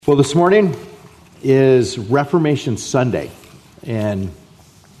Well, this morning is Reformation Sunday, and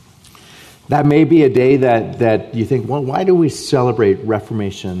that may be a day that you think, well, why do we celebrate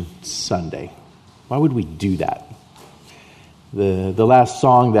Reformation Sunday? Why would we do that? The last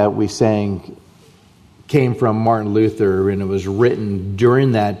song that we sang came from Martin Luther, and it was written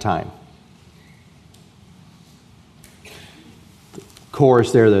during that time. The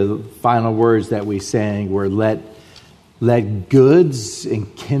chorus there, the final words that we sang were, Let goods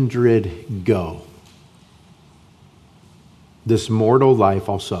and kindred go. This mortal life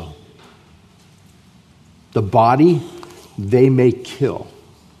also. The body they may kill.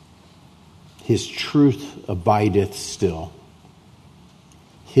 His truth abideth still.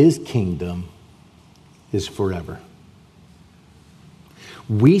 His kingdom is forever.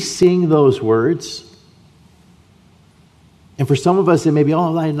 We sing those words, and for some of us it may be, I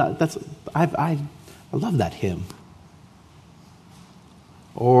love that hymn.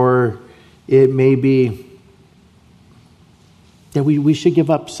 Or it may be that we should give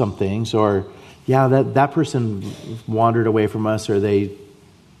up some things, or that person wandered away from us, or they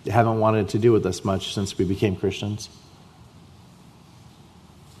haven't wanted to do with us much since we became Christians.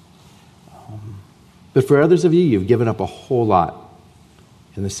 But for others of you, you've given up a whole lot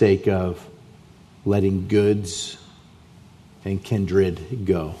in the sake of letting goods and kindred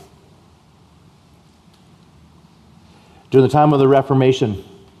go. During the time of the Reformation,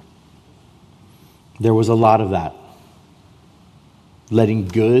 there was a lot of that. Letting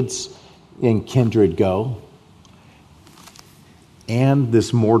goods and kindred go. And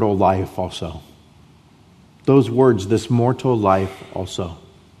this mortal life also. Those words, this mortal life also.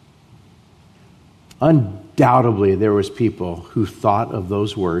 Undoubtedly, there was people who thought of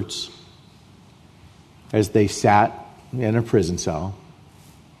those words as they sat in a prison cell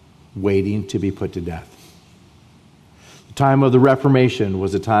waiting to be put to death. The time of the Reformation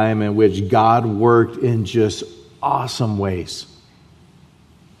was a time in which God worked in just awesome ways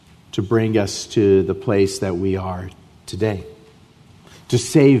to bring us to the place that we are today. To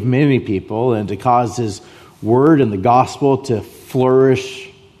save many people and to cause His word and the gospel to flourish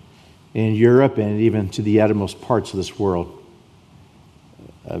in Europe and even to the uttermost parts of this world.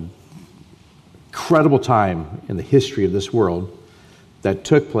 An incredible time in the history of this world that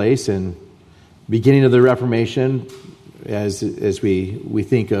took place in the beginning of the Reformation. As we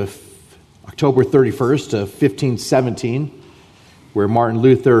think of October 31st of 1517, where Martin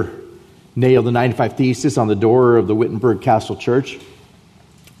Luther nailed the 95 Theses on the door of the Wittenberg Castle Church.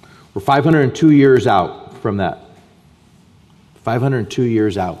 We're 502 years out from that. 502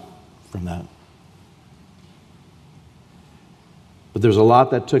 years out from that. But there's a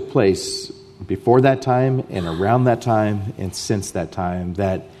lot that took place before that time and around that time and since that time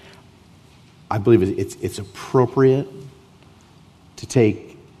that I believe it's appropriate to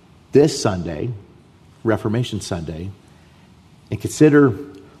take this Sunday, Reformation Sunday, and consider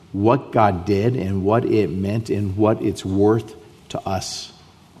what God did and what it meant and what it's worth to us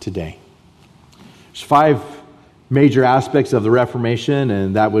today. There's 5 major aspects of the Reformation,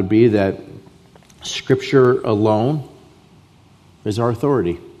 and that would be that Scripture alone is our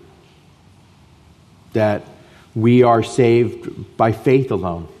authority. That we are saved by faith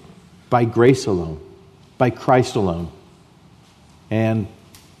alone, by grace alone, by Christ alone. And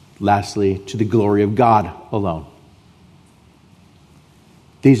lastly, to the glory of God alone.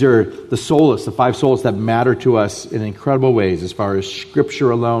 These are the 5 solas that matter to us in incredible ways as far as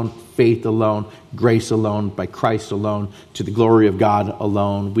Scripture alone, faith alone, grace alone, by Christ alone, to the glory of God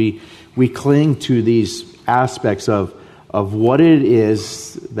alone. We cling to these aspects of what it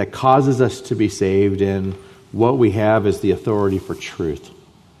is that causes us to be saved and what we have as the authority for truth.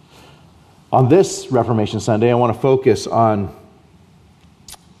 On this Reformation Sunday, I want to focus on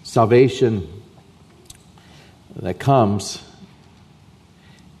salvation that comes,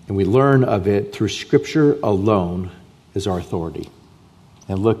 and we learn of it through Scripture alone as our authority.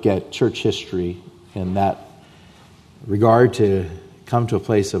 And look at church history in that regard to come to a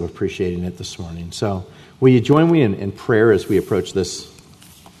place of appreciating it this morning. So, will you join me in prayer as we approach this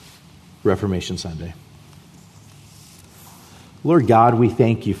Reformation Sunday? Lord God, we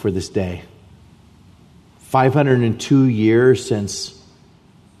thank you for this day. 502 years since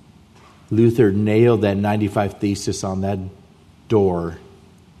Luther nailed that 95 Thesis on that door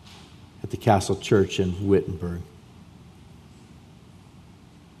at the Castle Church in Wittenberg.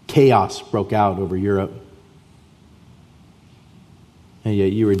 Chaos broke out over Europe. And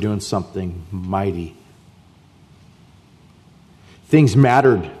yet you were doing something mighty. Things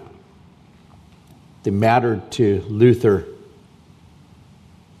mattered. They mattered to Luther.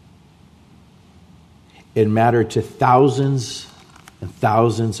 It mattered to thousands and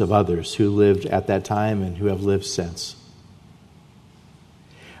thousands of others who lived at that time and who have lived since.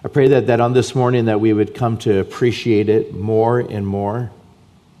 I pray that on this morning that we would come to appreciate it more and more,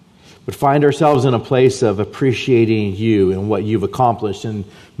 but find ourselves in a place of appreciating you and what you've accomplished, and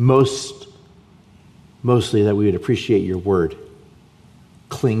mostly that we would appreciate your word,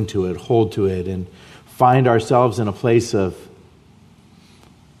 cling to it, hold to it, and find ourselves in a place of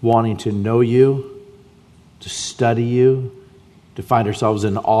wanting to know you, to study you, to find ourselves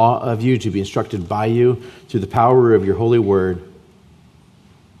in awe of you, to be instructed by you through the power of your holy word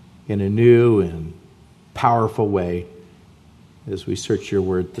in a new and powerful way as we search your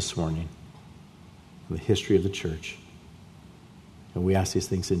word this morning in the history of the church. And we ask these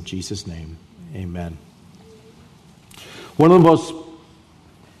things in Jesus' name. Amen. One of the most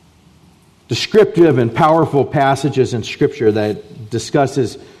descriptive and powerful passages in Scripture that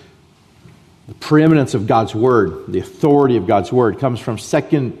discusses the preeminence of God's Word, the authority of God's Word, comes from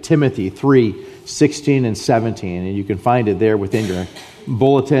 2 Timothy 3:16 and 17. And you can find it there within your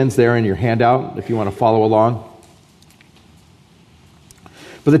bulletins there in your handout if you want to follow along.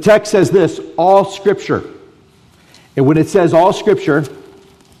 But the text says this, all Scripture. And when it says all Scripture,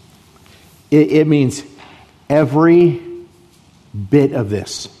 it means every bit of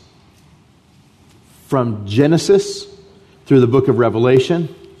this. From Genesis through the book of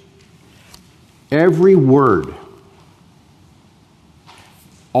Revelation, every word,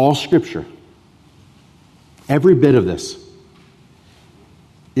 all Scripture, every bit of this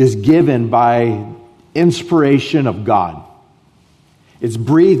is given by inspiration of God. It's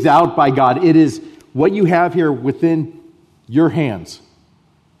breathed out by God. It is what you have here within your hands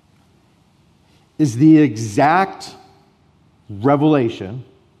is the exact revelation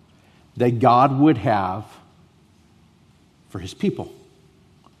that God would have for His people.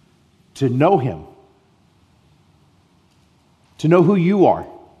 To know Him. To know who you are.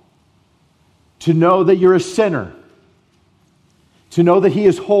 To know that you're a sinner. To know that He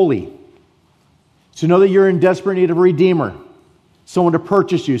is holy. To know that you're in desperate need of a Redeemer. Someone to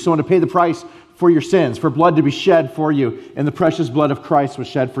purchase you. Someone to pay the price for your sins. For blood to be shed for you. And the precious blood of Christ was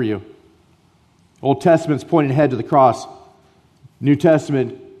shed for you. Old Testament's pointing ahead to the cross. New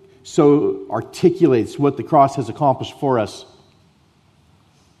Testament so articulates what the cross has accomplished for us.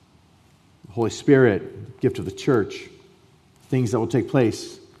 The Holy Spirit, gift of the church, things that will take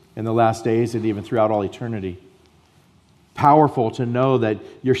place in the last days and even throughout all eternity. Powerful to know that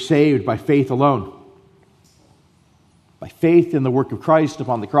you're saved by faith alone. By faith in the work of Christ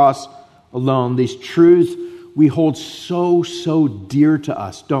upon the cross alone. These truths we hold so dear to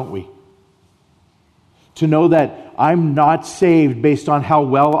us, don't we? To know that I'm not saved based on how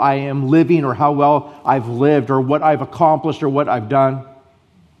well I am living or how well I've lived or what I've accomplished or what I've done.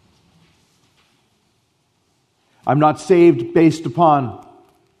 I'm not saved based upon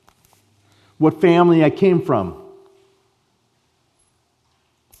what family I came from.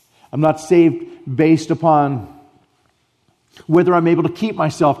 I'm not saved based upon whether I'm able to keep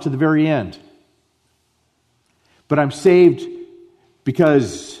myself to the very end. But I'm saved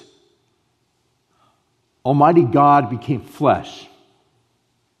because Almighty God became flesh,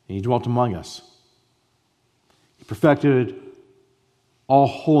 and He dwelt among us. He perfected all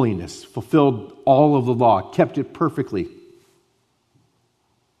holiness, fulfilled all of the law, kept it perfectly.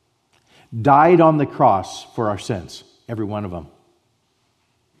 Died on the cross for our sins, every one of them.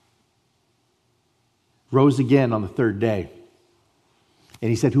 Rose again on the third day.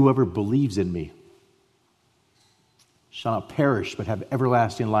 And He said, whoever believes in me shall not perish, but have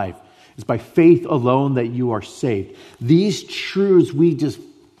everlasting life. It's by faith alone that you are saved. These truths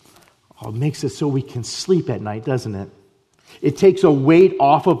it makes it so we can sleep at night, doesn't it? It takes a weight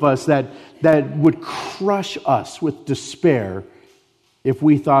off of us that would crush us with despair if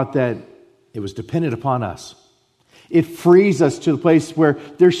we thought that it was dependent upon us. It frees us to the place where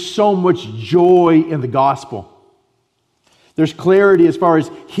there's so much joy in the gospel. There's clarity as far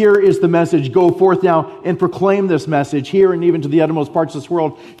as here is the message. Go forth now and proclaim this message here and even to the uttermost parts of this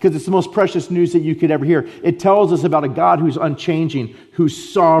world, because it's the most precious news that you could ever hear. It tells us about a God who's unchanging,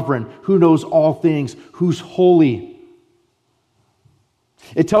 who's sovereign, who knows all things, who's holy.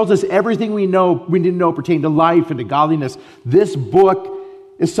 It tells us everything we didn't know pertaining to life and to godliness. This book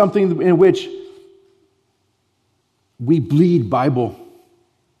is something in which we bleed Bible.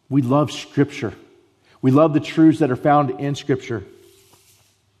 We love Scripture. We love the truths that are found in Scripture.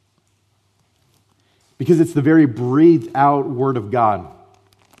 Because it's the very breathed out Word of God.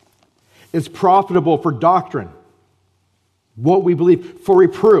 It's profitable for doctrine, what we believe, for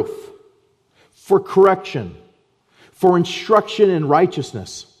reproof, for correction, for instruction in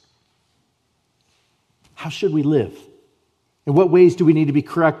righteousness. How should we live? In what ways do we need to be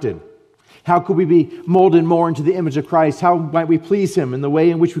corrected? How could we be molded more into the image of Christ? How might we please Him in the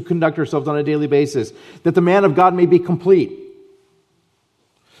way in which we conduct ourselves on a daily basis? That the man of God may be complete,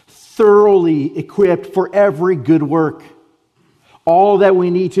 thoroughly equipped for every good work. All that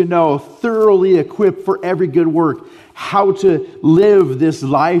we need to know, thoroughly equipped for every good work. How to live this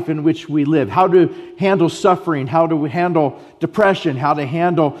life in which we live. How to handle suffering. How to handle depression. How to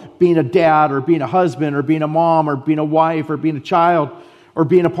handle being a dad or being a husband or being a mom or being a wife or being a child or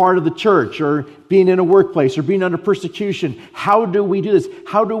being a part of the church or being in a workplace or being under persecution. How do we do this?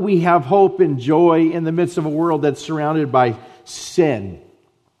 How do we have hope and joy in the midst of a world that's surrounded by sin?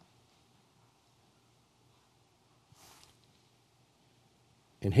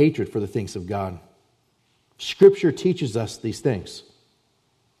 And hatred for the things of God. Scripture teaches us these things.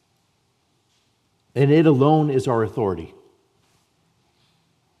 And it alone is our authority.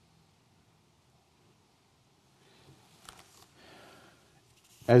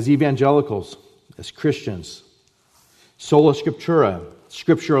 As evangelicals, as Christians, sola scriptura,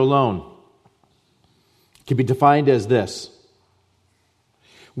 Scripture alone, can be defined as this.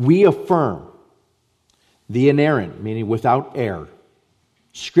 We affirm the inerrant, meaning without error,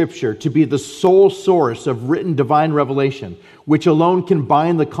 Scripture to be the sole source of written divine revelation, which alone can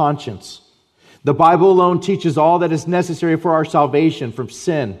bind the conscience. The Bible alone teaches all that is necessary for our salvation from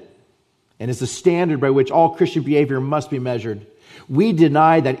sin and is the standard by which all Christian behavior must be measured. We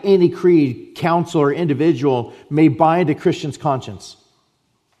deny that any creed, council, or individual may bind a Christian's conscience.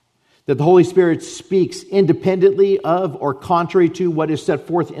 That the Holy Spirit speaks independently of or contrary to what is set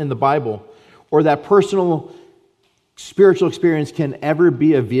forth in the Bible, or that personal spiritual experience can ever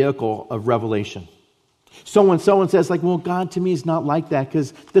be a vehicle of revelation. Someone says, like, well, God to me is not like that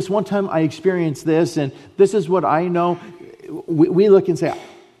because this one time I experienced this and this is what I know. We look and say,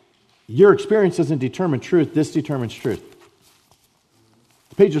 your experience doesn't determine truth. This determines truth.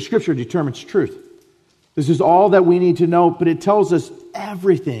 The page of Scripture determines truth. This is all that we need to know, but it tells us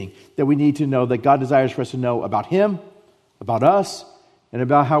everything that we need to know that God desires for us to know about Him, about us, and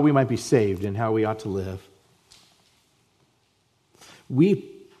about how we might be saved and how we ought to live.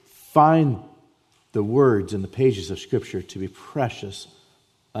 We find the words in the pages of Scripture to be precious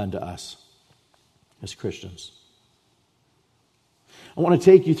unto us as Christians. I want to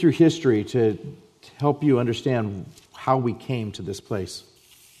take you through history to help you understand how we came to this place.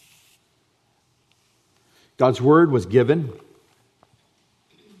 God's Word was given,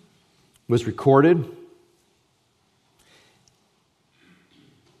 was recorded,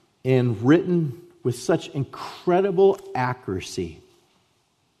 and written with such incredible accuracy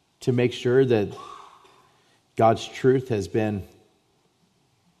to make sure that God's truth has been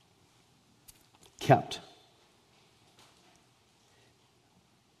kept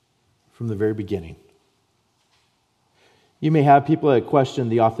from the very beginning. You may have people that question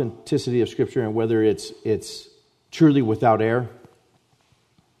the authenticity of Scripture and whether it's truly without error.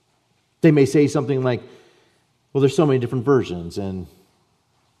 They may say something like, well, there's so many different versions, and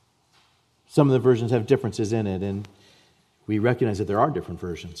some of the versions have differences in it, and we recognize that there are different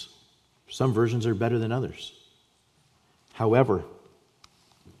versions. Some versions are better than others. However,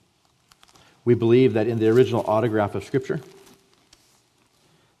 we believe that in the original autograph of Scripture,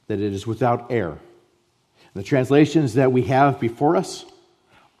 that it is without error. And the translations that we have before us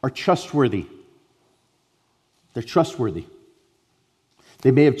are trustworthy. They're trustworthy.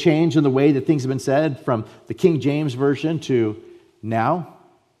 They may have changed in the way that things have been said from the King James Version to now,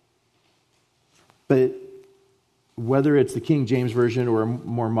 but whether it's the King James Version or a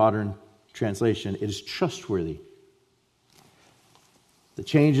more modern translation, it is trustworthy. The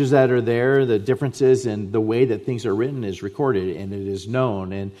changes that are there, the differences in the way that things are written is recorded and it is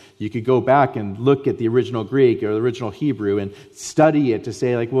known. And you could go back and look at the original Greek or the original Hebrew and study it to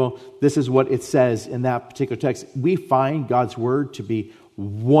say, like, well, this is what it says in that particular text. We find God's Word to be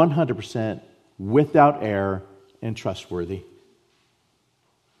 100% without error and trustworthy.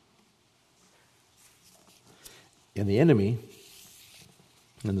 And the enemy,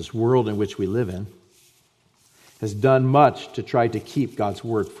 in this world in which we live in, has done much to try to keep God's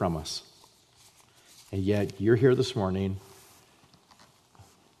Word from us. And yet, you're here this morning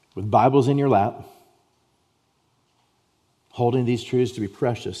with Bibles in your lap, holding these truths to be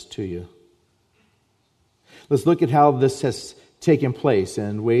precious to you. Let's look at how this has taken place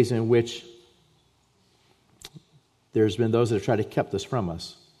and ways in which there's been those that have tried to keep this from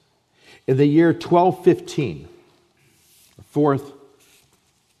us. In the year 1215, the Fourth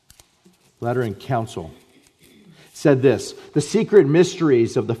Lateran Council said this: the secret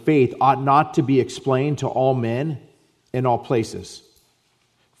mysteries of the faith ought not to be explained to all men in all places.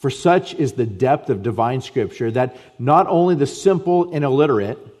 For such is the depth of divine Scripture that not only the simple and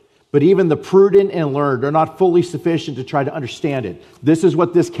illiterate, but even the prudent and learned are not fully sufficient to try to understand it. This is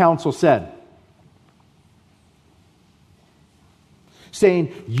what this council said.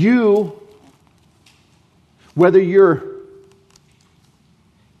 Saying, you, whether you're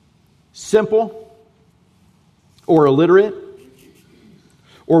simple or illiterate,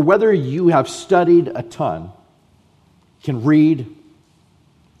 or whether you have studied a ton, can read,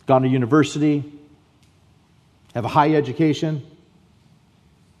 gone to university, have a high education,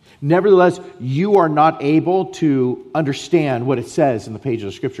 nevertheless, you are not able to understand what it says in the pages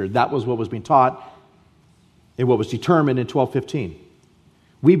of Scripture. That was what was being taught and what was determined in 1215.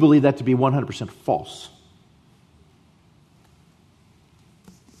 We believe that to be 100% false.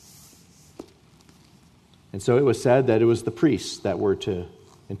 And so it was said that it was the priests that were to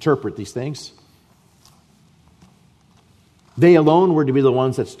interpret these things. They alone were to be the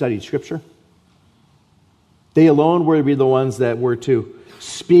ones that studied Scripture. They alone were to be the ones that were to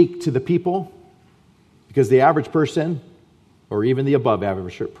speak to the people, because the average person, or even the above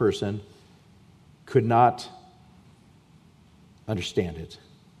average person, could not understand it.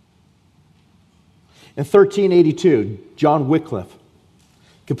 In 1382, John Wycliffe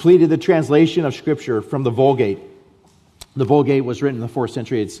completed the translation of Scripture from the Vulgate. The Vulgate was written in the 4th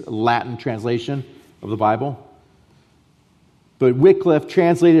century. It's a Latin translation of the Bible. But Wycliffe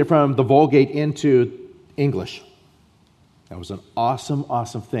translated it from the Vulgate into English. That was an awesome,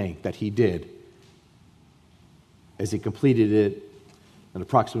 awesome thing that he did as he completed it in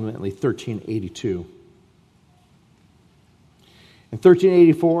approximately 1382. In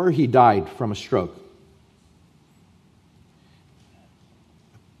 1384, he died from a stroke.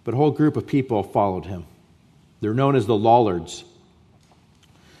 But a whole group of people followed him. They're known as the Lollards.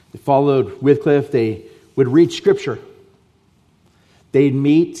 They followed Wycliffe. They would read Scripture. They'd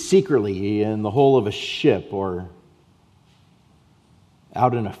meet secretly in the hull of a ship or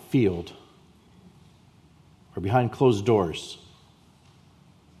out in a field or behind closed doors.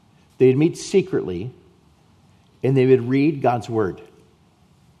 They'd meet secretly and they would read God's Word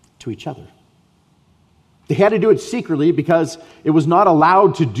to each other. They had to do it secretly because it was not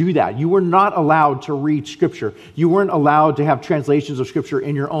allowed to do that. You were not allowed to read Scripture. You weren't allowed to have translations of Scripture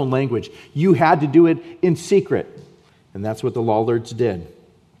in your own language. You had to do it in secret. And that's what the Lollards did.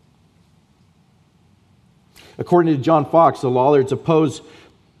 According to John Fox, the Lollards opposed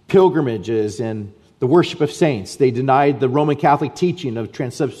pilgrimages and the worship of saints. They denied the Roman Catholic teaching of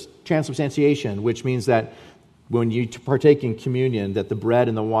transubstantiation, which means that when you partake in communion, that the bread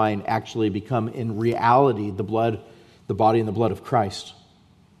and the wine actually become in reality the body and the blood of Christ.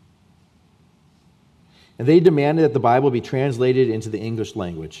 And they demanded that the Bible be translated into the English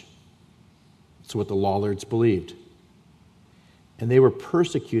language. That's what the Lollards believed. And they were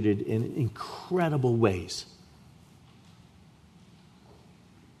persecuted in incredible ways.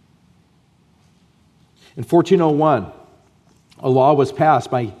 In 1401, a law was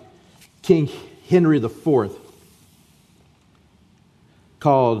passed by King Henry IV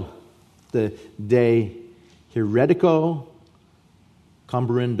called the De Heretico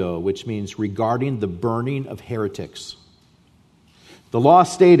Comburendo, which means regarding the burning of heretics. The law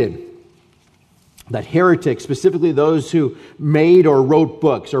stated that heretics, specifically those who made or wrote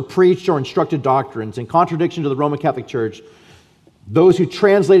books or preached or instructed doctrines in contradiction to the Roman Catholic Church, those who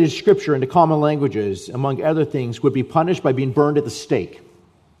translated Scripture into common languages, among other things, would be punished by being burned at the stake.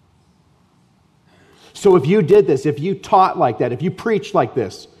 So if you did this, if you taught like that, if you preached like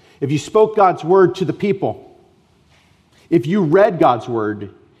this, if you spoke God's Word to the people, if you read God's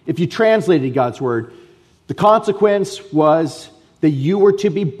Word, if you translated God's Word, the consequence was that you were to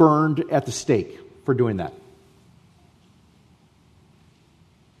be burned at the stake for doing that.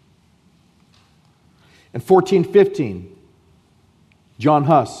 In 1415, John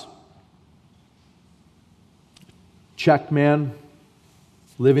Huss, Czech man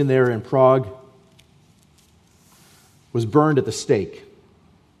living there in Prague, was burned at the stake.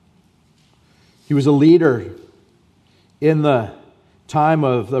 He was a leader in the time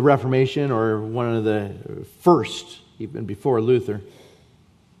of the Reformation, or one of the first, even before Luther.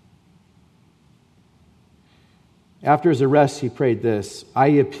 After his arrest, he prayed this: I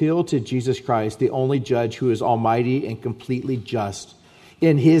appeal to Jesus Christ, the only judge who is almighty and completely just.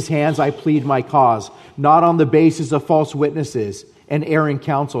 In his hands I plead my cause, not on the basis of false witnesses and erring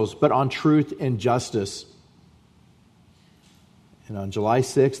counsels, but on truth and justice. And on July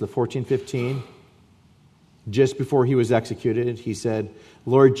 6th of 1415, just before he was executed, he said,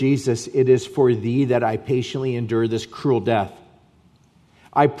 Lord Jesus, it is for thee that I patiently endure this cruel death.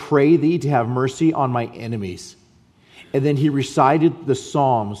 I pray thee to have mercy on my enemies And then he recited the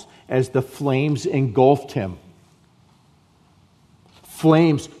Psalms as the flames engulfed him.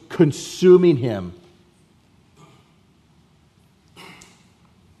 Flames consuming him.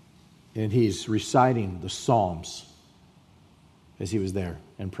 And he's reciting the Psalms as he was there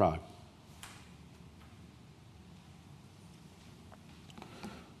in Prague.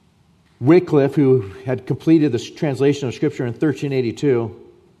 Wycliffe, who had completed the translation of Scripture in 1382,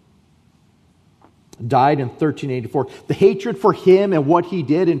 died in 1384. The hatred for him and what he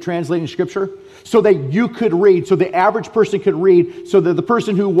did in translating Scripture, so that you could read, so the average person could read, so that the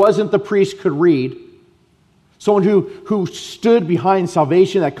person who wasn't the priest could read, someone who stood behind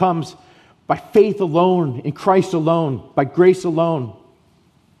salvation that comes by faith alone, in Christ alone, by grace alone,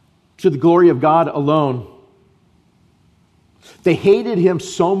 to the glory of God alone. They hated him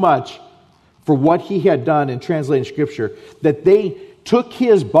so much for what he had done in translating Scripture that they took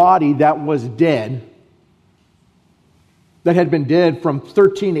his body that was dead, that had been dead from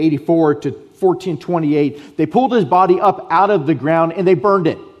 1384 to 1428. They pulled his body up out of the ground and they burned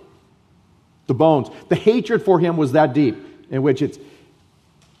it. The bones. The hatred for him was that deep, in which it's,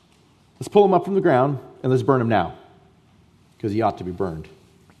 let's pull him up from the ground and let's burn him now, because he ought to be burned.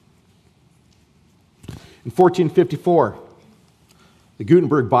 In 1454, the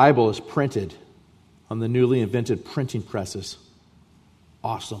Gutenberg Bible is printed on the newly invented printing presses.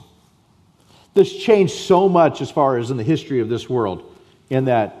 Awesome. This changed so much as far as in the history of this world, in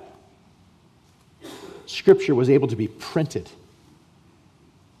that Scripture was able to be printed.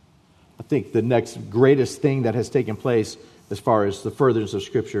 I think the next greatest thing that has taken place as far as the furtherance of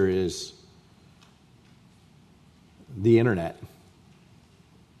Scripture is the internet.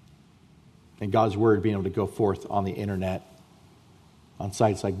 And God's Word being able to go forth on the internet, on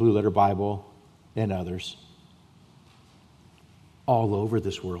sites like Blue Letter Bible and others, all over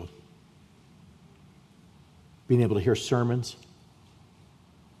this world. Being able to hear sermons,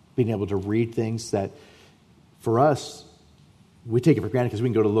 being able to read things that, for us, we take it for granted because we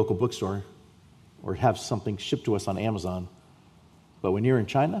can go to the local bookstore or have something shipped to us on Amazon. But when you're in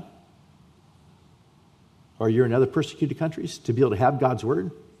China, or you're in other persecuted countries, to be able to have God's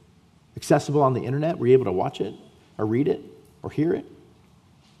Word accessible on the internet, where you're able to watch it, or read it, or hear it,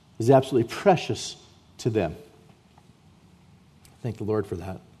 is absolutely precious to them. Thank the Lord for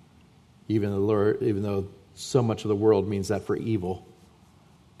that. Even though so much of the world means that for evil,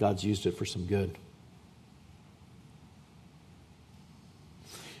 God's used it for some good.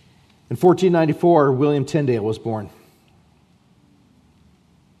 In 1494, William Tyndale was born.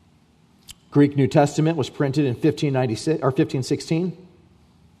 Greek New Testament was printed in 1596 or 1516.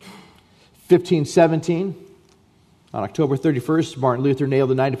 1517, on October 31st, Martin Luther nailed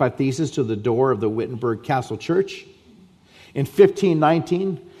the 95 Theses to the door of the Wittenberg Castle Church. In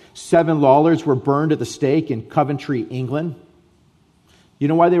 1519, 7 Lollards were burned at the stake in Coventry, England. You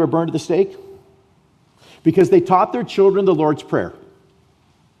know why they were burned at the stake? Because they taught their children the Lord's Prayer.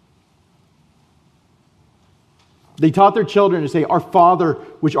 They taught their children to say, "Our Father,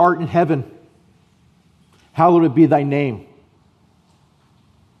 which art in heaven, hallowed be thy name.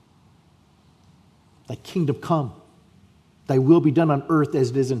 Thy kingdom come. Thy will be done on earth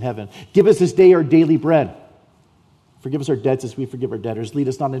as it is in heaven. Give us this day our daily bread. Forgive us our debts as we forgive our debtors. Lead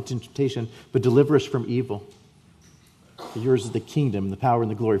us not into temptation, but deliver us from evil. For yours is the kingdom, the power,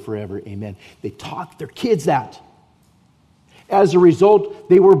 and the glory forever. Amen." They taught their kids that. As a result,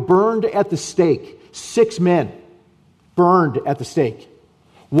 they were burned at the stake. 6 men burned at the stake.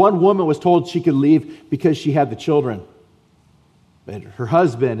 One woman was told she could leave because she had the children. But her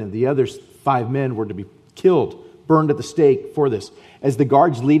husband and the other 5 men were to be killed, burned at the stake for this. As the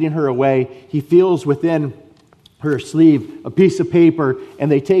guard's leading her away, he feels within her sleeve a piece of paper, and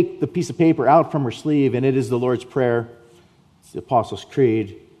they take the piece of paper out from her sleeve, and it is the Lord's Prayer. It's the Apostles'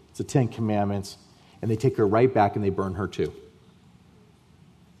 Creed. It's the 10 Commandments. And they take her right back and they burn her too.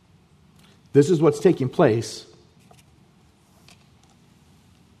 This is what's taking place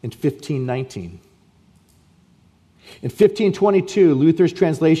in 1519. In 1522, Luther's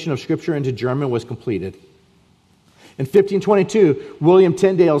translation of Scripture into German was completed. In 1522, William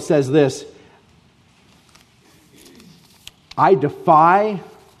Tyndale says this: "I defy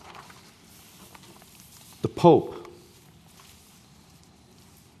the Pope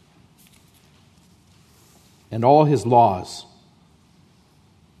and all his laws.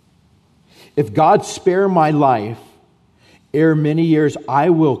 If God spare my life, ere many years I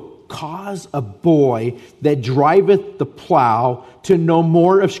will cause a boy that driveth the plow to know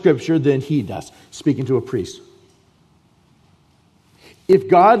more of Scripture than he does." Speaking to a priest. If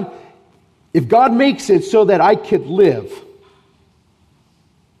God makes it so that I could live,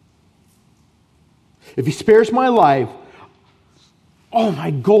 If he spares my life,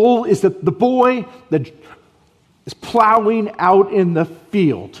 my goal is that the boy that is plowing out in the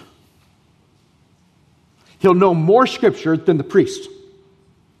field, he'll know more Scripture than the priest,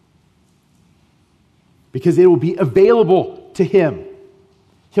 because it will be available to him.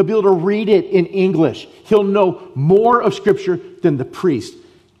 He'll be able to read it in English. He'll know more of Scripture than the priest.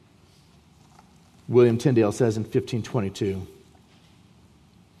 William Tyndale says in 1522.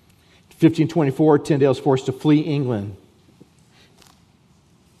 1524, Tyndale is forced to flee England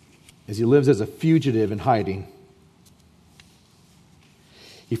as he lives as a fugitive in hiding.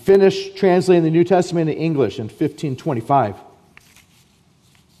 He finished translating the New Testament into English in 1525.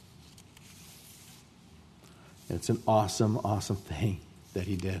 It's an awesome, awesome thing that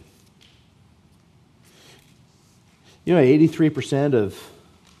he did. 83% of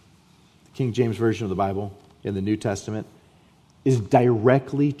the King James Version of the Bible in the New Testament is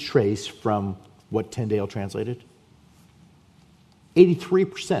directly traced from what Tyndale translated.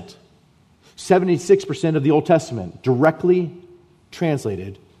 83%. 76% of the Old Testament directly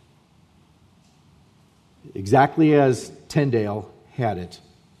translated exactly as Tyndale had it.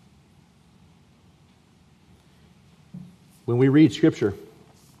 When we read Scripture,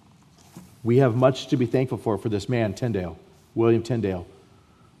 we have much to be thankful for this man, Tyndale, William Tyndale,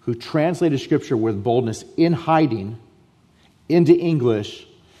 who translated Scripture with boldness in hiding into English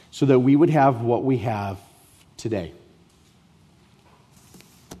so that we would have what we have today.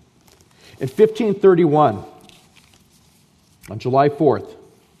 In 1531, on July 4th,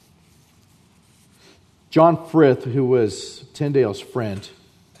 John Frith, who was Tyndale's friend,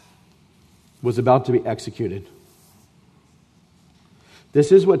 was about to be executed.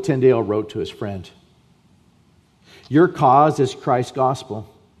 This is what Tyndale wrote to his friend. Your cause is Christ's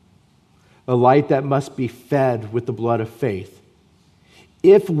gospel, a light that must be fed with the blood of faith.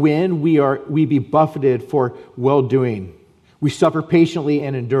 If when we be buffeted for well-doing, we suffer patiently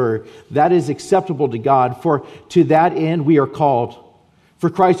and endure, that is acceptable to God, for to that end we are called. For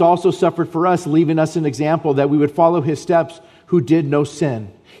Christ also suffered for us, leaving us an example that we would follow his steps, who did no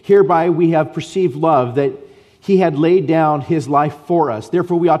sin. Hereby we have perceived love, that he had laid down his life for us.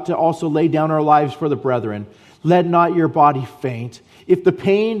 Therefore we ought to also lay down our lives for the brethren. Let not your body faint. If the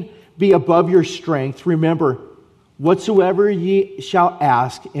pain be above your strength, remember, whatsoever ye shall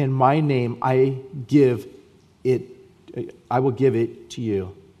ask in my name, I will give it to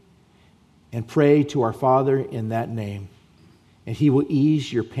you. And pray to our Father in that name, and he will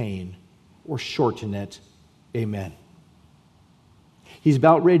ease your pain or shorten it. Amen. He's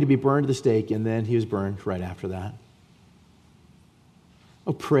about ready to be burned to the stake, and then he was burned right after that.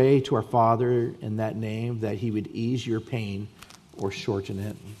 Oh, pray to our Father in that name that he would ease your pain or shorten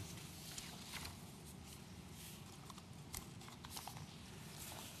it.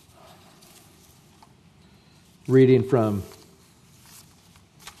 Reading from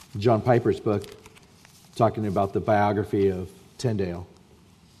John Piper's book, talking about the biography of Tyndale.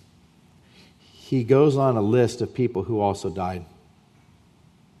 He goes on a list of people who also died.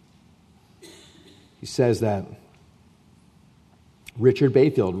 He says that Richard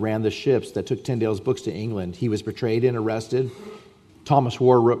Bayfield ran the ships that took Tyndale's books to England. He was betrayed and arrested. Thomas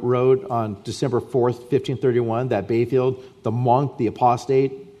Moore wrote on December 4th, 1531, that Bayfield, the monk, the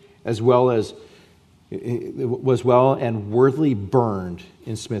apostate, was well and worthily burned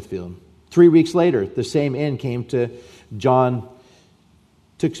in Smithfield. 3 weeks later, the same end came to John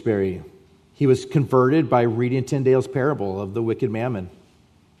Tewkesbury. He was converted by reading Tyndale's parable of the wicked mammon,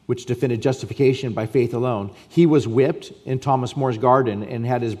 which defended justification by faith alone. He was whipped in Thomas More's garden and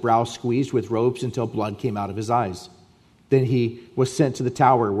had his brow squeezed with ropes until blood came out of his eyes. Then he was sent to the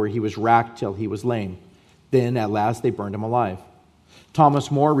tower where he was racked till he was lame. Then at last they burned him alive.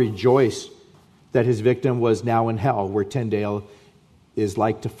 Thomas More rejoiced that his victim was now in hell, where Tyndale is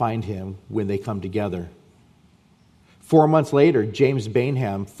like to find him when they come together. 4 months later, James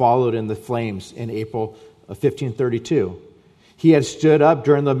Bainham followed in the flames in April of 1532. He had stood up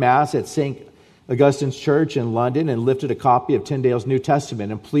during the Mass at St. Augustine's Church in London and lifted a copy of Tyndale's New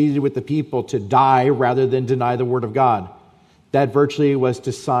Testament and pleaded with the people to die rather than deny the Word of God. That virtually was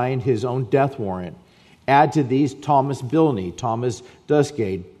to sign his own death warrant. Add to these Thomas Bilney, Thomas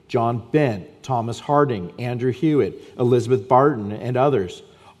Dusgate, John Bent, Thomas Harding, Andrew Hewitt, Elizabeth Barton, and others,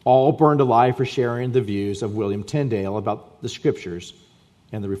 all burned alive for sharing the views of William Tyndale about the Scriptures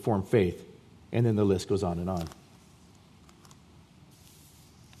and the Reformed faith. And then the list goes on and on.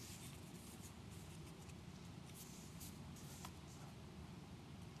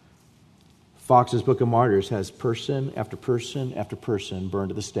 Fox's Book of Martyrs has person after person after person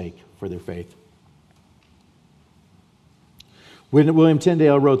burned at the stake for their faith. When William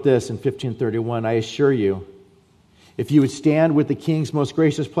Tyndale wrote this in 1531, I assure you, if you would stand with the king's most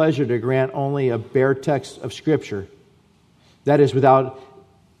gracious pleasure to grant only a bare text of Scripture, that is, without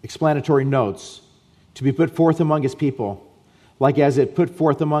explanatory notes, to be put forth among his people, like as it put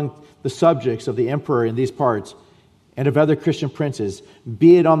forth among the subjects of the emperor in these parts, and of other Christian princes,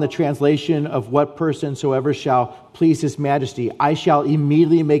 be it on the translation of what person soever shall please his majesty, I shall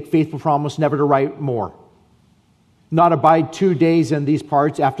immediately make faithful promise never to write more, not abide 2 days in these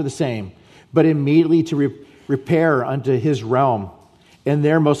parts after the same, but immediately to repair unto his realm, and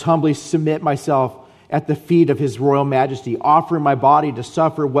there most humbly submit myself at the feet of his royal majesty, offering my body to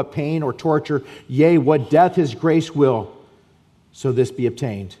suffer what pain or torture, yea, what death his grace will, so this be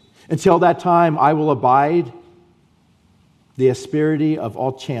obtained. Until that time I will abide the asperity of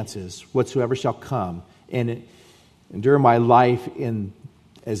all chances, whatsoever shall come, and endure my life in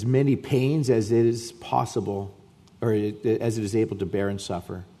as many pains as it is possible, or as it is able to bear and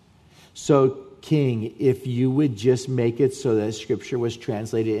suffer. So, King, if you would just make it so that Scripture was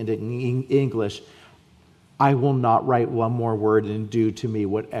translated into English, I will not write one more word and do to me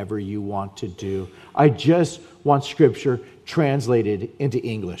whatever you want to do. I just want Scripture translated into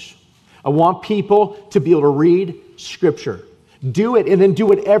English. I want people to be able to read Scripture. Do it, and then do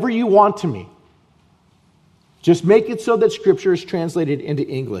whatever you want to me. Just make it so that Scripture is translated into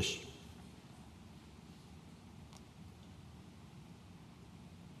English.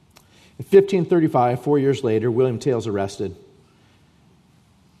 In 1535, 4 years later, William Tyndale's arrested.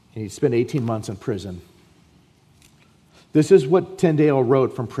 And he spent 18 months in prison. This is what Tyndale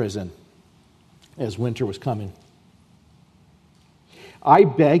wrote from prison as winter was coming. I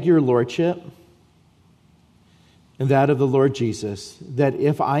beg your lordship and that of the Lord Jesus, that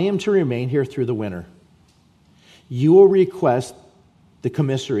if I am to remain here through the winter, you will request the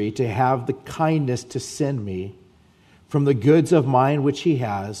commissary to have the kindness to send me from the goods of mine which he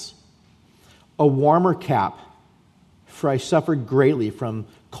has, a warmer cap, for I suffered greatly from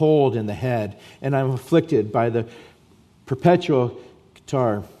cold in the head, and I am afflicted by the perpetual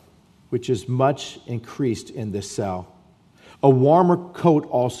catarrh, which is much increased in this cell. A warmer coat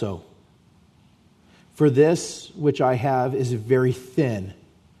also, for this which I have is very thin.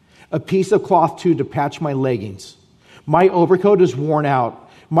 A piece of cloth too to patch my leggings. My overcoat is worn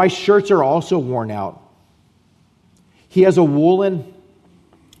out. My shirts are also worn out. He has a woolen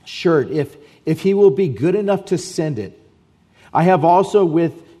shirt, if he will be good enough to send it. I have also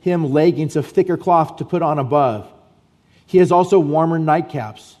with him leggings of thicker cloth to put on above. He has also warmer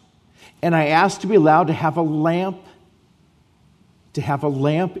nightcaps. And I ask to be allowed to have a lamp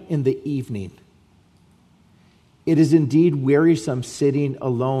in the evening. It is indeed wearisome sitting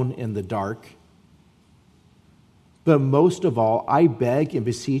alone in the dark. But most of all, I beg and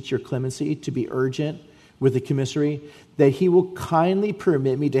beseech your clemency to be urgent with the commissary that he will kindly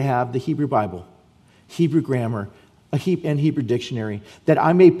permit me to have the Hebrew Bible, Hebrew grammar, and Hebrew dictionary, that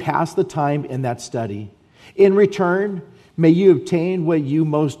I may pass the time in that study. In return, may you obtain what you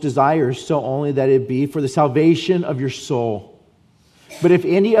most desire, so only that it be for the salvation of your soul. But if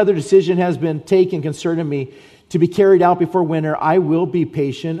any other decision has been taken concerning me to be carried out before winter, I will be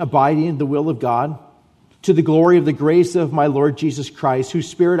patient, abiding in the will of God, to the glory of the grace of my Lord Jesus Christ, whose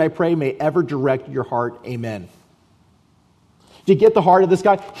Spirit, I pray, may ever direct your heart. Amen. Do you get the heart of this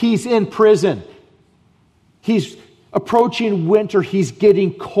guy? He's in prison. He's approaching winter. He's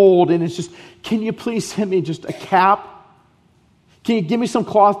getting cold. And it's just, can you please send me just a cap? Can you give me some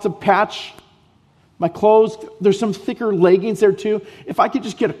cloth to patch my clothes? There's some thicker leggings there too. If I could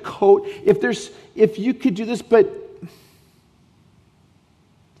just get a coat. If you could do this, but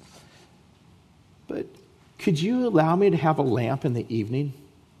could you allow me to have a lamp in the evening?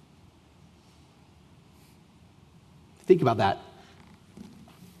 Think about that.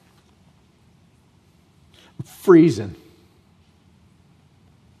 I'm freezing.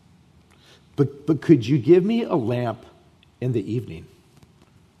 But could you give me a lamp in the evening?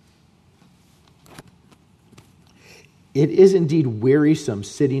 It is indeed wearisome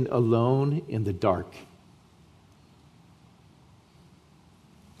sitting alone in the dark.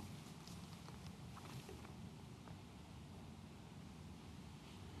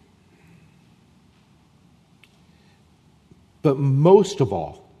 But most of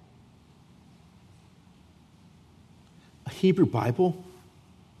all, a Hebrew Bible,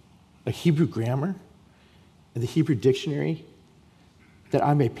 a Hebrew grammar, and the Hebrew dictionary, that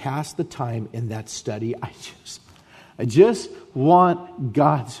I may pass the time in that study. I just want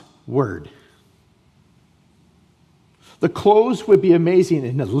God's Word. The clothes would be amazing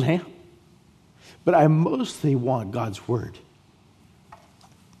and the lamp, but I mostly want God's Word.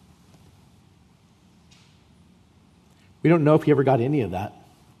 We don't know if he ever got any of that.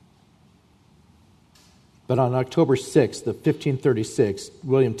 But on October 6th of 1536,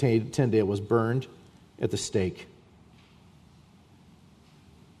 William Tyndale was burned at the stake.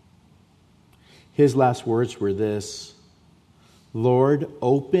 His last words were this: Lord,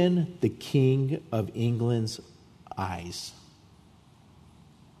 open the King of England's eyes.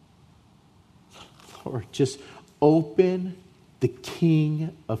 Lord, just open the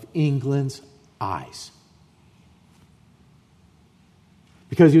King of England's eyes.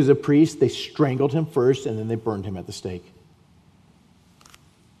 Because he was a priest, they strangled him first and then they burned him at the stake.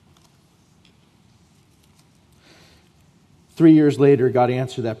 Three years later, God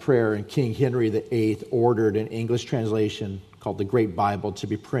answered that prayer, and King Henry VIII ordered an English translation called the Great Bible to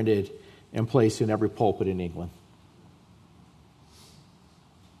be printed and placed in every pulpit in England.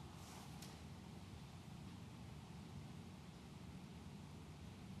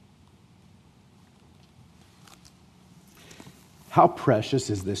 How precious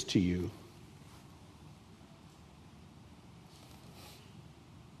is this to you?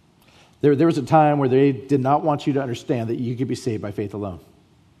 There was a time where they did not want you to understand that you could be saved by faith alone.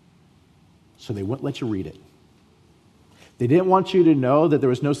 So they wouldn't let you read it. They didn't want you to know that there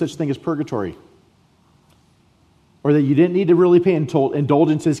was no such thing as purgatory. Or that you didn't need to really pay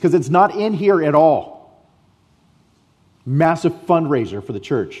indulgences, because it's not in here at all. Massive fundraiser for the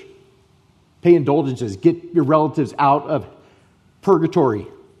church. Pay indulgences. Get your relatives out of purgatory.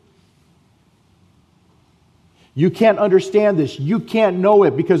 You can't understand this. You can't know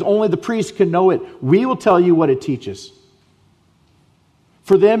it because only the priest can know it. We will tell you what it teaches.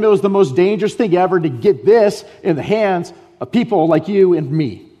 For them, it was the most dangerous thing ever to get this in the hands of people like you and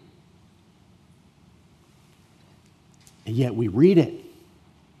me. And yet we read it.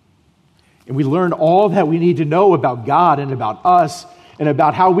 And we learn all that we need to know about God and about us, and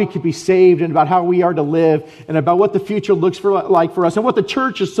about how we could be saved, and about how we are to live, and about what the future looks like for us, and what the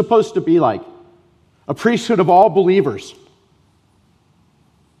church is supposed to be like. A priesthood of all believers.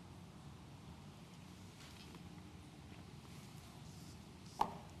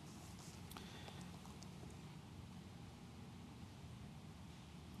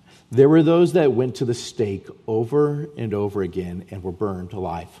 There were those that went to the stake over and over again and were burned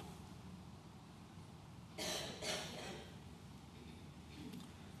alive.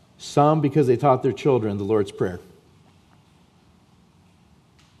 Some because they taught their children the Lord's Prayer.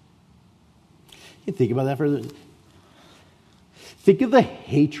 You think about that for a minute. Think of the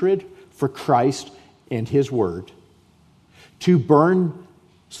hatred for Christ and His Word to burn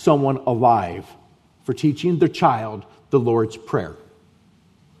someone alive for teaching their child the Lord's Prayer.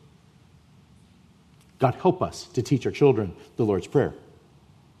 God help us to teach our children the Lord's Prayer.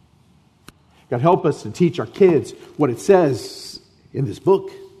 God help us to teach our kids what it says in this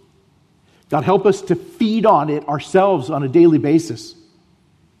book. God help us to feed on it ourselves on a daily basis.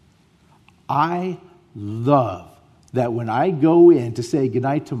 I love that when I go in to say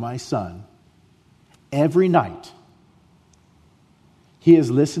goodnight to my son, every night, he is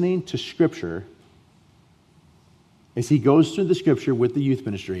listening to Scripture as he goes through the Scripture with the youth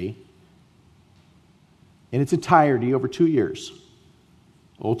ministry in its entirety over 2 years.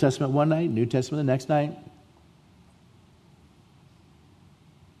 Old Testament one night, New Testament the next night.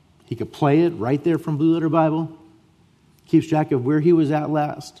 He could play it right there from Blue Letter Bible. Keeps track of where he was at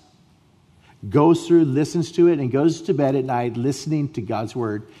last. Goes through, listens to it, and goes to bed at night listening to God's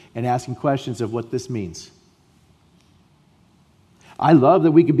Word and asking questions of what this means. I love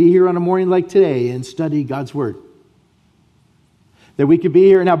that we could be here on a morning like today and study God's Word. That we could be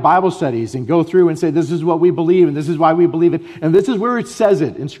here and have Bible studies and go through and say, this is what we believe and this is why we believe it. And this is where it says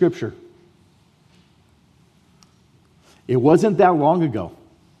it in Scripture. It wasn't that long ago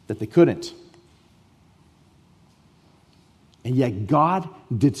that they couldn't. And yet God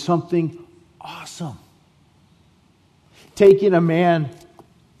did something awesome. Taking a man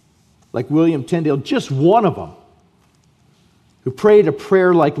like William Tyndale, just one of them, who prayed a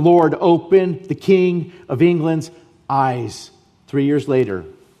prayer like, Lord, open the King of England's eyes. 3 years later,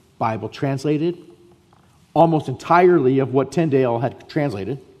 Bible translated, almost entirely of what Tyndale had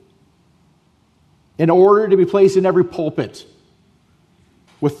translated, in order to be placed in every pulpit,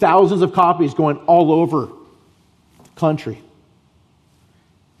 with thousands of copies going all over the country,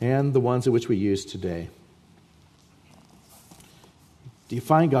 and the ones in which we use today. Do you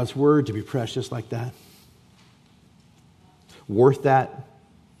find God's Word to be precious like that? Worth that?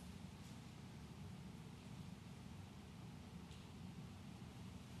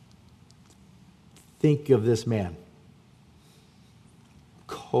 Think of this man.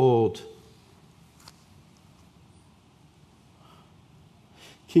 Cold.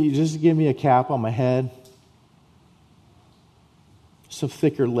 Can you just give me a cap on my head? some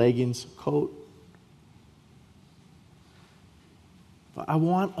thicker leggings, coat. But I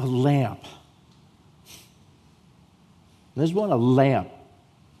want a lamp. I just want a lamp.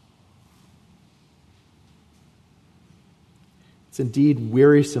 It's indeed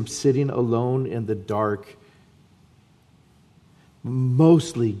wearisome sitting alone in the dark.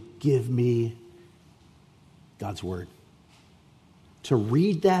 Mostly give me God's Word. To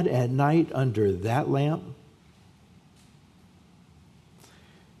read that at night under that lamp.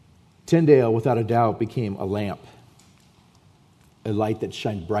 Tyndale, without a doubt, became a lamp. A light that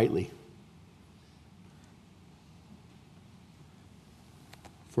shined brightly.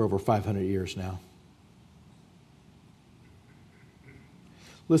 For over 500 years now.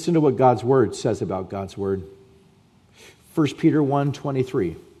 Listen to what God's Word says about God's Word. 1 Peter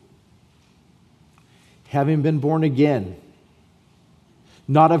 1:23. Having been born again,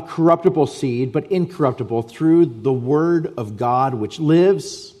 not of corruptible seed, but incorruptible, through the Word of God, which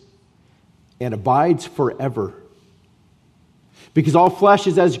lives and abides forever. Because all flesh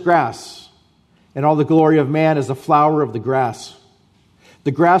is as grass, and all the glory of man is the flower of the grass.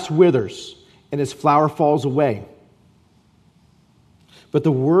 The grass withers, and its flower falls away. But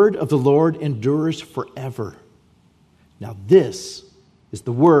the word of the Lord endures forever. Now this is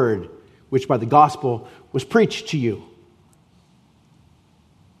the word which by the gospel was preached to you.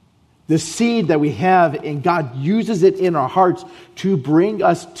 The seed that we have, and God uses it in our hearts to bring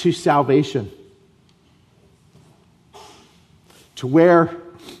us to salvation. To where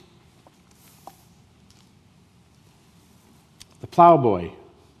the plowboy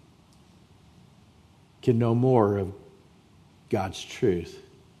can know more of God's truth,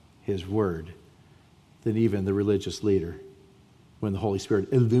 His Word, than even the religious leader when the Holy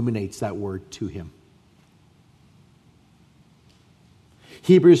Spirit illuminates that Word to him.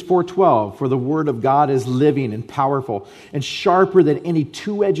 Hebrews 4:12, for the Word of God is living and powerful and sharper than any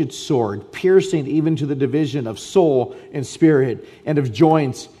two-edged sword, piercing even to the division of soul and spirit and of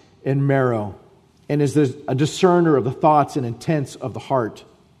joints and marrow, and is a discerner of the thoughts and intents of the heart.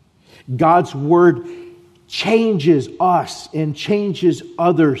 God's Word changes us and changes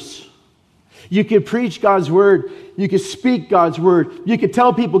others. You can preach God's Word. You can speak God's Word. You can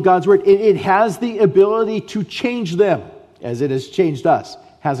tell people God's Word. It has the ability to change them as it has changed us,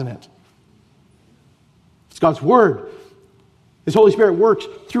 hasn't it? It's God's Word. His Holy Spirit works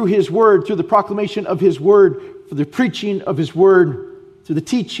through His Word, through the proclamation of His Word, through the preaching of His Word, through the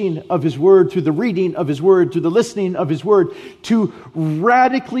teaching of His Word, through the reading of His Word, through the listening of His Word, to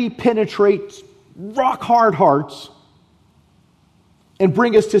radically penetrate rock-hard hearts and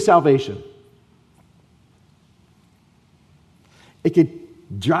bring us to salvation. It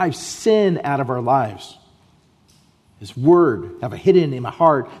could drive sin out of our lives. His Word, have I hidden in my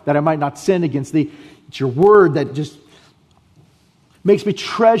heart that I might not sin against thee. It's your Word that just makes me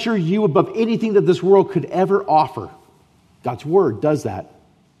treasure you above anything that this world could ever offer. God's Word does that.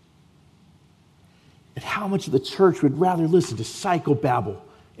 And how much of the church would rather listen to psychobabble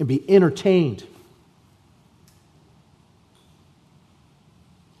and be entertained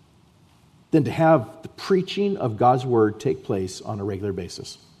than to have the preaching of God's Word take place on a regular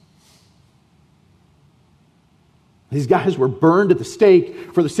basis. These guys were burned at the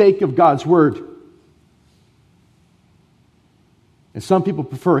stake for the sake of God's Word. And some people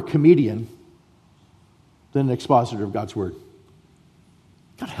prefer a comedian than an expositor of God's Word.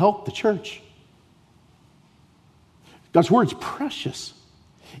 God help the church. God's Word is precious.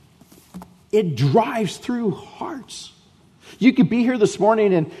 It drives through hearts. You could be here this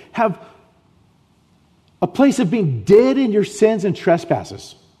morning and have a place of being dead in your sins and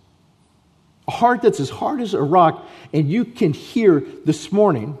trespasses. A heart that's as hard as a rock, and you can hear this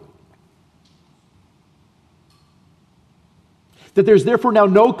morning that there's therefore now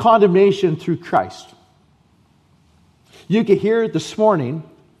no condemnation through Christ. You can hear this morning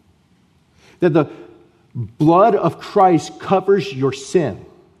that the blood of Christ covers your sin.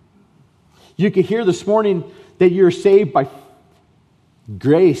 You can hear this morning that you're saved by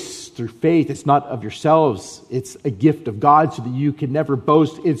grace through faith. It's not of yourselves. It's a gift of God so that you can never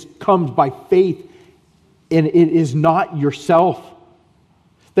boast. It comes by faith, and it is not yourself.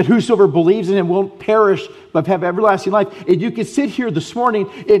 That whosoever believes in Him won't perish but have everlasting life. And you can sit here this morning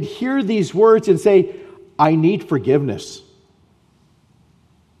and hear these words and say, I need forgiveness.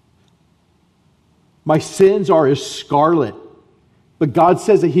 My sins are as scarlet, but God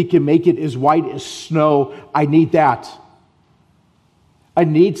says that He can make it as white as snow. I need that. I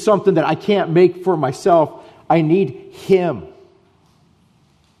need something that I can't make for myself. I need Him.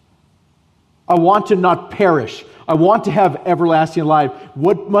 I want to not perish. I want to have everlasting life.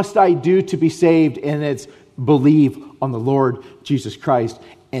 What must I do to be saved? And it's believe on the Lord Jesus Christ.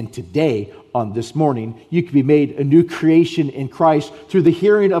 And today, on this morning, you can be made a new creation in Christ through the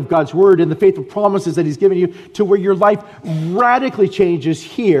hearing of God's word and the faithful promises that he's given you, to where your life radically changes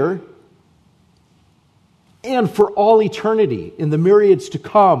here and for all eternity in the myriads to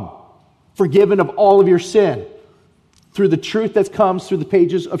come, forgiven of all of your sin through the truth that comes through the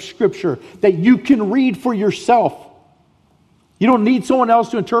pages of Scripture that you can read for yourself. You don't need someone else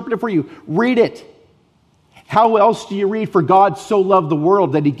to interpret it for you. Read it. How else do you read? For God so loved the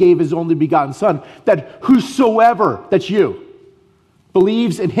world that he gave his only begotten Son, that whosoever, that's you,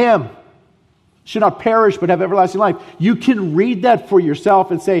 believes in him should not perish but have everlasting life. You can read that for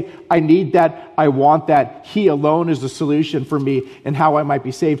yourself and say, I need that, I want that. He alone is the solution for me and how I might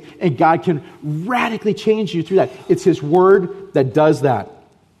be saved. And God can radically change you through that. It's his word that does that.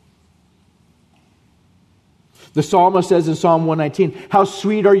 The psalmist says in Psalm 119, how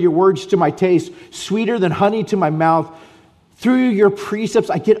sweet are your words to my taste, sweeter than honey to my mouth. Through your precepts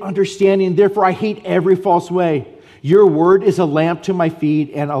I get understanding, therefore I hate every false way. Your word is a lamp to my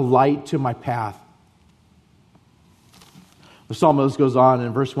feet and a light to my path. The psalmist goes on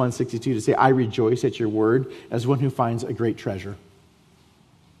in verse 162 to say, I rejoice at your word as one who finds a great treasure.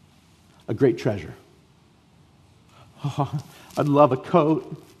 A great treasure. Oh, I'd love a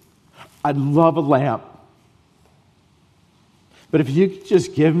coat. I'd love a lamp. But if you could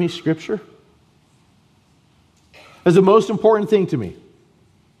just give me Scripture as the most important thing to me.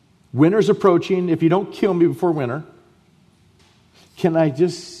 Winter's approaching. If you don't kill me before winter, can I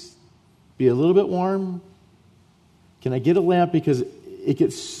just be a little bit warm? Can I get a lamp? Because it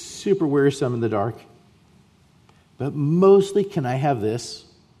gets super wearisome in the dark. But mostly, can I have this?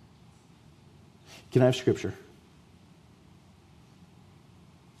 Can I have Scripture?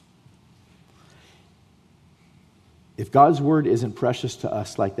 If God's word isn't precious to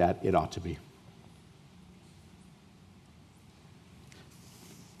us like that, it ought to be.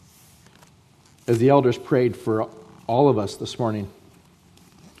 As the elders prayed for all of us this morning,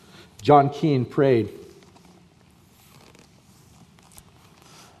 John Keane prayed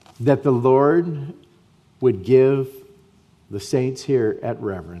that the Lord would give the saints here at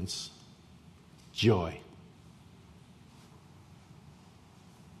Reverence joy.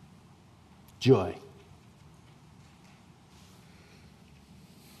 Joy.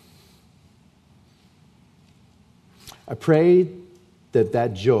 I pray that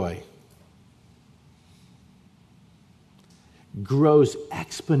that joy grows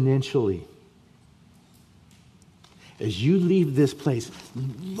exponentially as you leave this place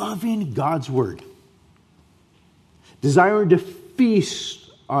loving God's word, desiring to feast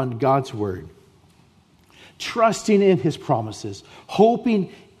on God's word, trusting in his promises,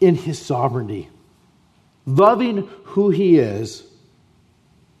 hoping in his sovereignty, loving who he is,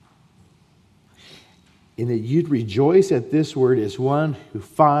 and that you'd rejoice at this word as one who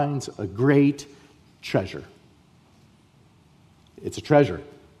finds a great treasure. It's a treasure.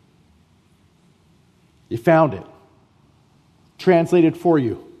 You found it. Translated for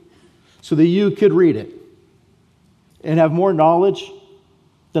you so that you could read it and have more knowledge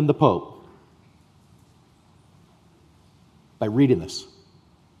than the Pope by reading this,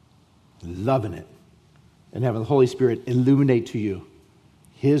 loving it, and having the Holy Spirit illuminate to you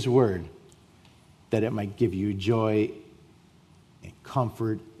his word, that it might give you joy and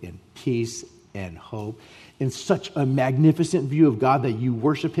comfort and peace and hope in such a magnificent view of God that you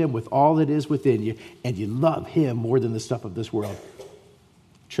worship him with all that is within you and you love him more than the stuff of this world.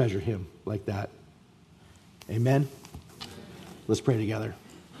 Treasure him like that. Amen? Let's pray together.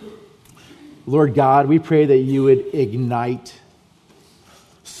 Lord God, we pray that you would ignite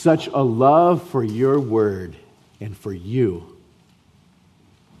such a love for your word and for you,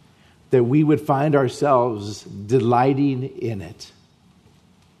 that we would find ourselves delighting in it,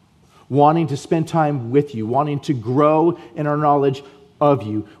 wanting to spend time with you, wanting to grow in our knowledge of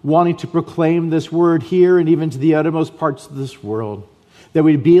you, wanting to proclaim this word here and even to the uttermost parts of this world. That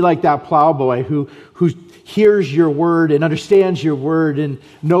we'd be like that plowboy who hears your word and understands your word and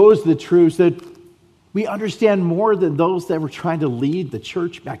knows the truths, that we understand more than those that were trying to lead the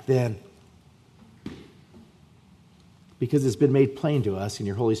church back then. Because it's been made plain to us and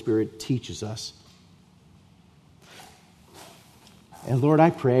your Holy Spirit teaches us. And Lord, I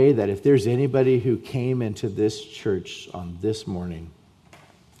pray that if there's anybody who came into this church on this morning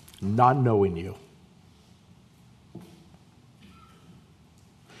not knowing you,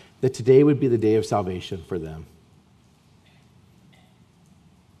 that today would be the day of salvation for them.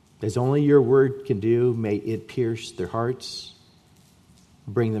 As only your word can do, may it pierce their hearts,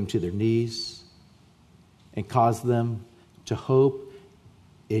 bring them to their knees, and cause them to hope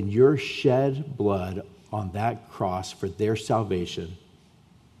in your shed blood on that cross for their salvation.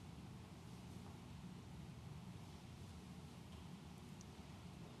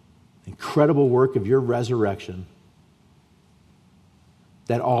 Incredible work of your resurrection,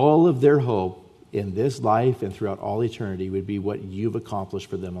 that all of their hope in this life and throughout all eternity would be what you've accomplished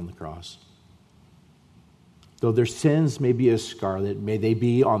for them on the cross. Though their sins may be as scarlet, may they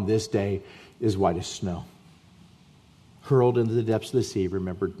be on this day as white as snow, hurled into the depths of the sea,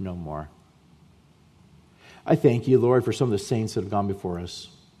 remembered no more. I thank you, Lord, for some of the saints that have gone before us,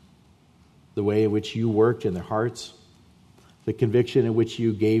 the way in which you worked in their hearts, the conviction in which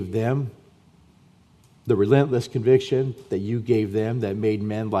you gave them, the relentless conviction that you gave them that made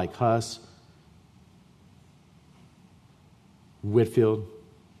men like Huss, Whitefield,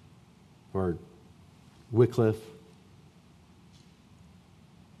 or Wycliffe,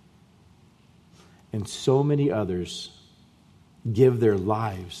 and so many others give their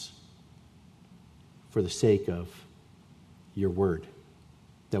lives for the sake of your word,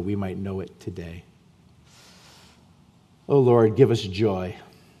 that we might know it today. Oh Lord, give us joy,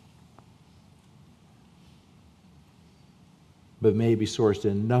 but may it be sourced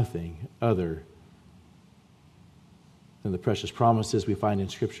in nothing other than the precious promises we find in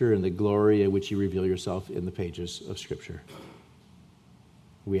Scripture and the glory in which you reveal yourself in the pages of Scripture.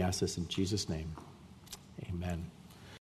 We ask this in Jesus' name. Amen.